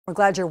We're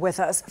glad you're with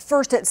us.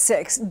 First at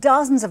 6,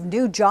 dozens of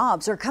new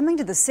jobs are coming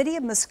to the city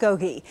of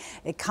Muskogee.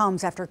 It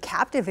comes after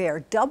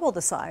CaptiveAire doubled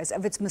the size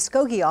of its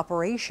Muskogee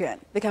operation.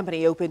 The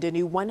company opened a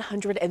new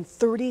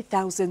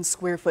 130,000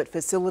 square foot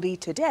facility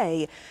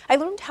today. I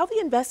learned how the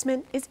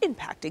investment is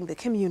impacting the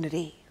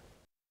community.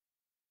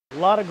 A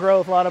lot of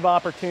growth, a lot of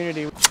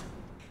opportunity.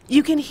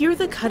 You can hear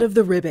the cut of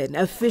the ribbon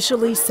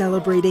officially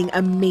celebrating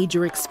a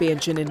major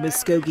expansion in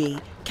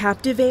Muskogee.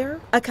 CaptiveAire,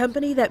 a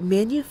company that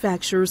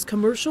manufactures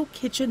commercial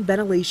kitchen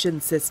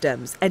ventilation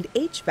systems and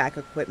HVAC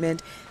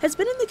equipment, has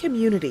been in the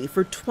community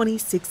for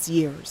 26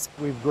 years.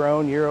 We've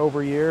grown year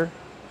over year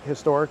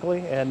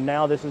historically, and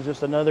now this is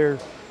just another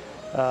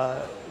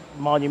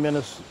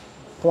monumentous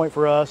point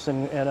for us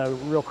and a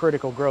real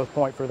critical growth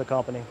point for the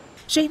company.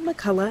 Shane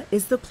McCullough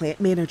is the plant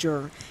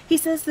manager. He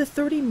says the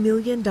 $30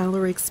 million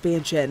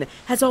expansion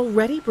has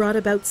already brought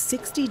about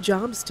 60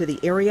 jobs to the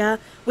area,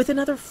 with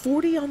another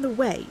 40 on the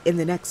way in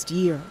the next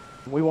year.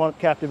 We want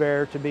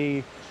CaptiveAire to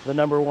be the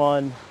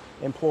 #1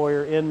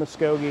 employer in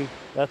Muskogee.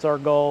 That's our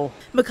goal.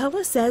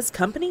 McCullough says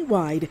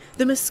company-wide,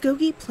 the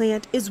Muskogee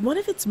plant is one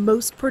of its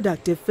most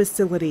productive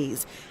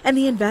facilities. And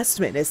the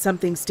investment is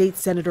something State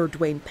Senator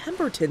Dwayne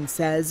Pemberton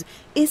says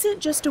isn't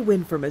just a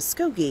win for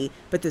Muskogee,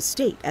 but the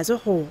state as a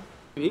whole.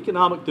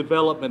 Economic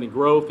development and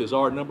growth is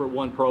our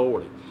 #1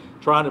 priority.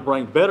 Trying to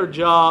bring better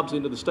jobs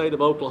into the state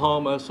of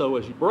Oklahoma. So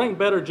as you bring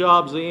better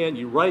jobs in,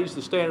 you raise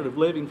the standard of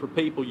living for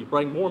people, you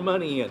bring more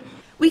money in.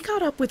 We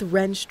caught up with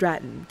Ren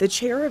Stratton, the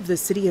chair of the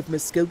City of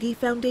Muskogee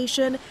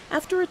Foundation,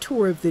 after a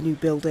tour of the new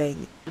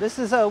building. This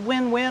is a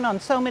win-win on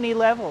so many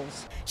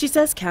levels. She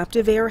says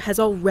CaptiveAire has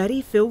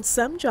already filled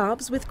some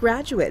jobs with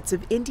graduates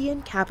of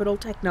Indian Capital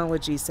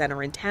Technology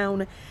Center in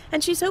town,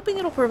 and she's hoping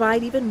it'll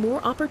provide even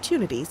more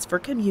opportunities for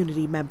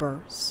community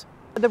members.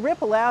 The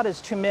ripple out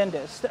is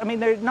tremendous. I mean,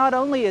 there not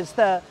only is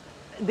the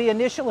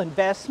initial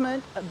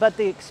investment, but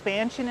the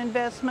expansion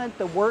investment,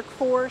 the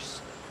workforce,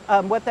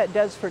 what that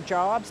does for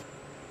jobs.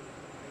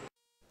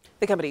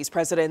 The company's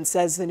president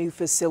says the new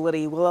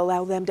facility will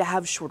allow them to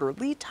have shorter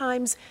lead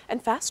times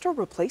and faster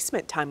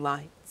replacement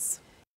timelines.